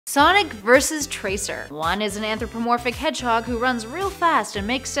Sonic vs. Tracer. One is an anthropomorphic hedgehog who runs real fast and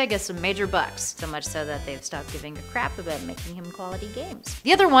makes Sega some major bucks, so much so that they've stopped giving a crap about making him quality games.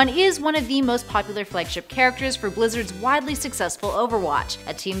 The other one is one of the most popular flagship characters for Blizzard's widely successful Overwatch,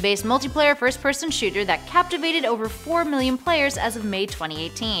 a team-based multiplayer first-person shooter that captivated over 4 million players as of May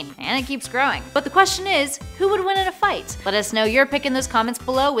 2018, and it keeps growing. But the question is, who would win in a fight? Let us know your pick in those comments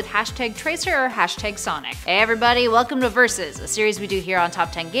below with hashtag Tracer or hashtag Sonic. Hey everybody, welcome to Versus, a series we do here on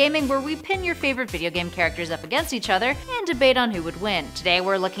Top 10 Gaming where we pin your favorite video game characters up against each other and debate on who would win. Today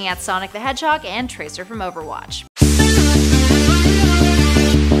we're looking at Sonic the Hedgehog and Tracer from Overwatch.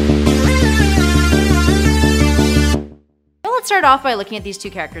 Let's start off by looking at these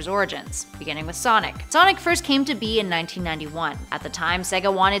two characters' origins, beginning with Sonic. Sonic first came to be in 1991. At the time,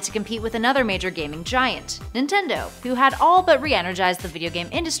 Sega wanted to compete with another major gaming giant, Nintendo, who had all but re-energized the video game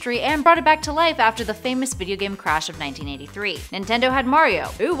industry and brought it back to life after the famous video game crash of 1983. Nintendo had Mario,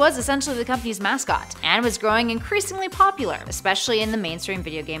 who was essentially the company's mascot, and was growing increasingly popular, especially in the mainstream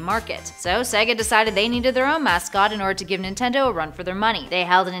video game market. So Sega decided they needed their own mascot in order to give Nintendo a run for their money. They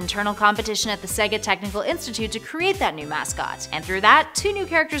held an internal competition at the Sega Technical Institute to create that new mascot. And through that, two new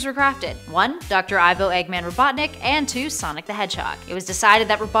characters were crafted. One, Dr. Ivo Eggman Robotnik, and two, Sonic the Hedgehog. It was decided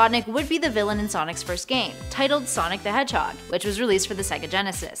that Robotnik would be the villain in Sonic's first game, titled Sonic the Hedgehog, which was released for the Sega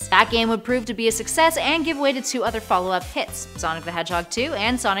Genesis. That game would prove to be a success and give way to two other follow-up hits, Sonic the Hedgehog 2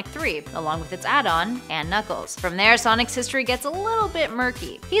 and Sonic 3, along with its add-on, and Knuckles. From there, Sonic's history gets a little bit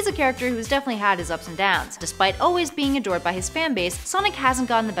murky. He's a character who's definitely had his ups and downs. Despite always being adored by his fanbase, Sonic hasn't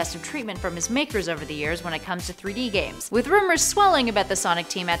gotten the best of treatment from his makers over the years when it comes to 3D games, with rumors swelling about the Sonic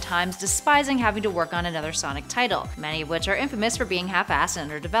team at times despising having to work on another Sonic title, many of which are infamous for being half-assed and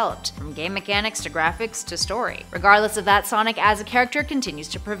underdeveloped, from game mechanics to graphics to story. Regardless of that, Sonic as a character continues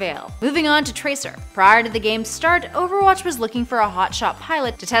to prevail. Moving on to Tracer. Prior to the game's start, Overwatch was looking for a hotshot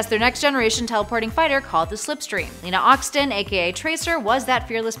pilot to test their next-generation teleporting fighter called the Slipstream. Lena Oxton, aka Tracer, was that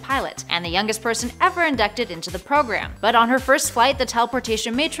fearless pilot, and the youngest person ever inducted into the program. But on her first flight, the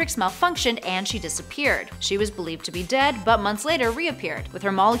teleportation matrix malfunctioned and she disappeared. She was believed to be dead, but months later reappeared, with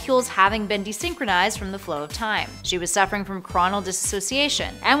her molecules having been desynchronized from the flow of time. She was suffering from chronal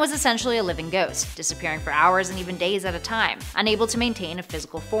dissociation and was essentially a living ghost, disappearing for hours and even days at a time, unable to maintain a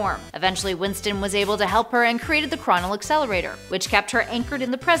physical form. Eventually, Winston was able to help her and created the chronal accelerator, which kept her anchored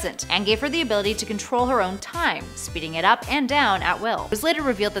in the present and gave her the ability to control her own time, speeding it up and down at will. It was later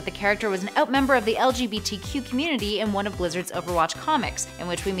revealed that the character was an out-member of the LGBTQ community in one of Blizzard's Overwatch comics, in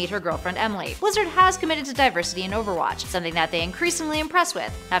which we meet her girlfriend Emily. Blizzard has committed to diversity in Overwatch, something that they increasingly impressed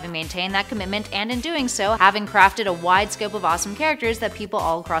with, having maintained that commitment and in doing so, having crafted a wide scope of awesome characters that people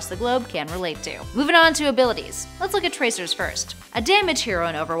all across the globe can relate to. Moving on to abilities. Let's look at Tracer's first. A damage hero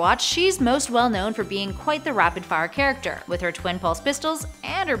in Overwatch, she's most well known for being quite the rapid-fire character, with her twin pulse pistols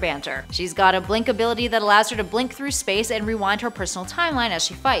and her banter. She's got a blink ability that allows her to blink through space and rewind her personal timeline as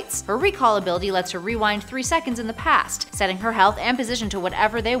she fights. Her recall ability lets her rewind 3 seconds in the past, setting her health and position to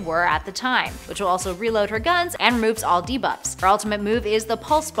whatever they were at the time, which will also reload her guns and removes all debuffs. Her ultimate move is the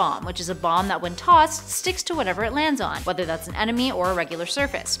Pulse Bomb, which is a bomb that when tossed, sticks to whatever it lands on, whether that's an enemy or a regular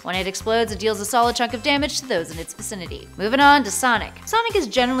surface. When it explodes, it deals a solid chunk of damage to those in its vicinity. Moving on to Sonic. Sonic is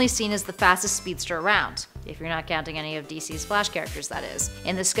generally seen as the fastest speedster around, if you're not counting any of DC's Flash characters, that is.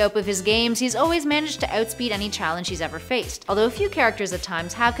 In the scope of his games, he's always managed to outspeed any challenge he's ever faced, although a few characters at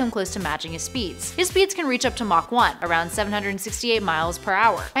times have come close to matching his speeds. His speeds can reach up to Mach 1, around 768 miles per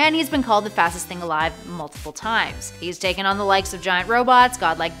hour, and he's been called the fastest thing alive multiple times. He's taken on the likes of giant robots,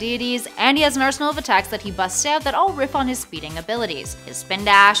 godlike deities, and he has an arsenal of attacks that he busts out that all riff on his speeding abilities. His spin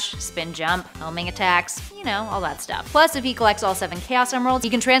dash, spin jump, homing attacks, you know, all that stuff. Plus, if he collects all 7 Chaos Emeralds, he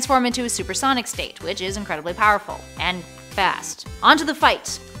can transform into a supersonic state, which is incredibly powerful and fast. On to the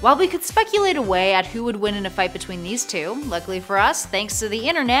fight. While we could speculate away at who would win in a fight between these two, luckily for us, thanks to the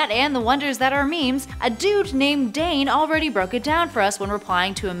internet and the wonders that are memes, a dude named Dane already broke it down for us when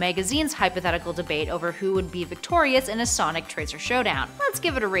replying to a magazine's hypothetical debate over who would be victorious in a Sonic Tracer showdown. Let's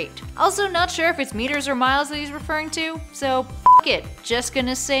give it a read. Also, not sure if it's meters or miles that he's referring to, so f it, just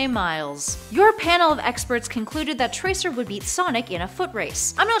gonna say miles. Your panel of experts concluded that Tracer would beat Sonic in a foot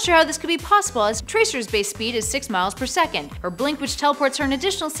race. I'm not sure how this could be possible, as Tracer's base speed is 6 miles per second. Her blink, which teleports her an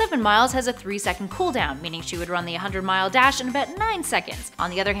additional 7 miles, has a 3-second cooldown, meaning she would run the 100-mile dash in about 9 seconds. On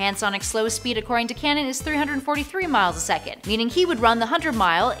the other hand, Sonic's slowest speed according to canon is 343 miles a second, meaning he would run the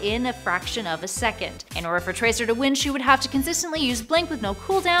 100-mile in a fraction of a second. In order for Tracer to win, she would have to consistently use blink with no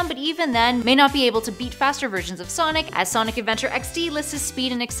cooldown, but even then may not be able to beat faster versions of Sonic, as Sonic Adventure XD lists his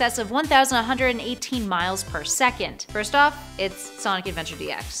speed in excess of 1,118 miles per second. First off, it's Sonic Adventure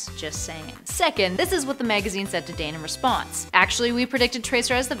DX, just saying. Second, this is what the magazine said to Dane in response. Actually, we predicted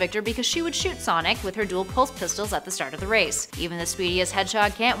Tracer as the victor because she would shoot Sonic with her dual pulse pistols at the start of the race. Even the speediest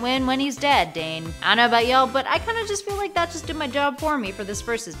hedgehog can't win when he's dead, Dane. I don't know about y'all, but I kinda just feel like that just did my job for me for this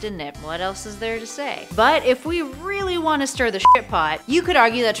versus, didn't it? What else is there to say? But if we really want to stir the shit pot, you could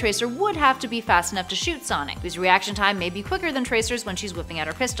argue that Tracer would have to be fast enough to shoot Sonic, whose reaction time may be quicker than Tracer's when she's whipping out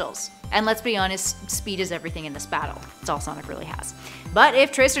her pistols. And let's be honest, speed is everything in this battle. It's all Sonic really has. But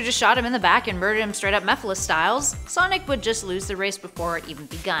if Tracer just shot him in the back and murdered him straight up Mephiles styles, Sonic would just lose the race before it even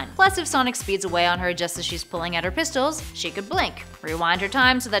begun. Plus, if Sonic speeds away on her just as she's pulling out her pistols, she could blink, rewind her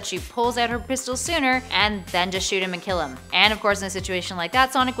time so that she pulls out her pistols sooner, and then just shoot him and kill him. And of course, in a situation like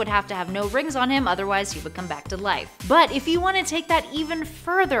that, Sonic would have to have no rings on him, otherwise he would come back to life. But if you want to take that even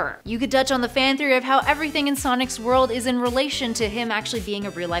further, you could touch on the fan theory of how everything in Sonic's world is in relation to him actually being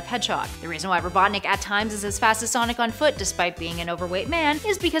a real-life hedgehog. The reason why Robotnik at times is as fast as Sonic on foot despite being an overweight man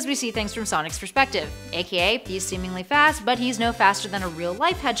is because we see things from Sonic's perspective. AKA, he's seemingly fast, but he's no faster than a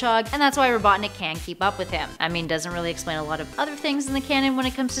real-life hedgehog, and that's why Robotnik can keep up with him. I mean, doesn't really explain a lot of other things in the canon when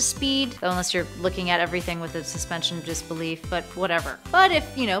it comes to speed, though unless you're looking at everything with a suspension of disbelief, but whatever. But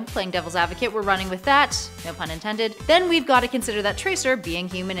if, you know, playing devil's advocate, we're running with that, no pun intended, then we've got to consider that Tracer, being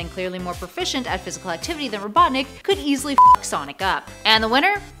human and clearly more proficient at physical activity than Robotnik, could easily f*** Sonic up. And the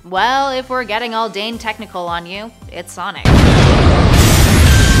winner? Well, if we're getting all Dane technical on you, it's Sonic.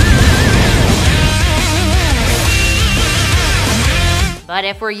 But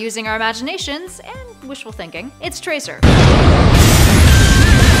if we're using our imaginations and wishful thinking, it's Tracer.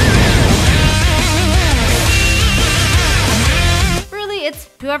 Really, it's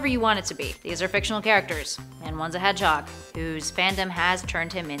whoever you want it to be. These are fictional characters, and one's a hedgehog, whose fandom has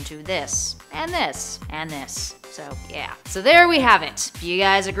turned him into this, and this, and this. So yeah. So there we have it. Do you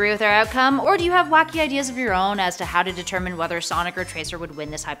guys agree with our outcome, or do you have wacky ideas of your own as to how to determine whether Sonic or Tracer would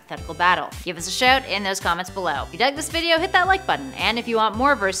win this hypothetical battle? Give us a shout in those comments below. If you dug this video, hit that like button, and if you want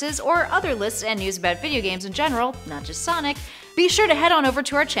more verses or other lists and news about video games in general, not just Sonic, be sure to head on over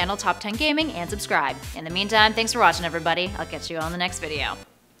to our channel Top 10 Gaming and subscribe. In the meantime, thanks for watching everybody. I'll catch you on the next video.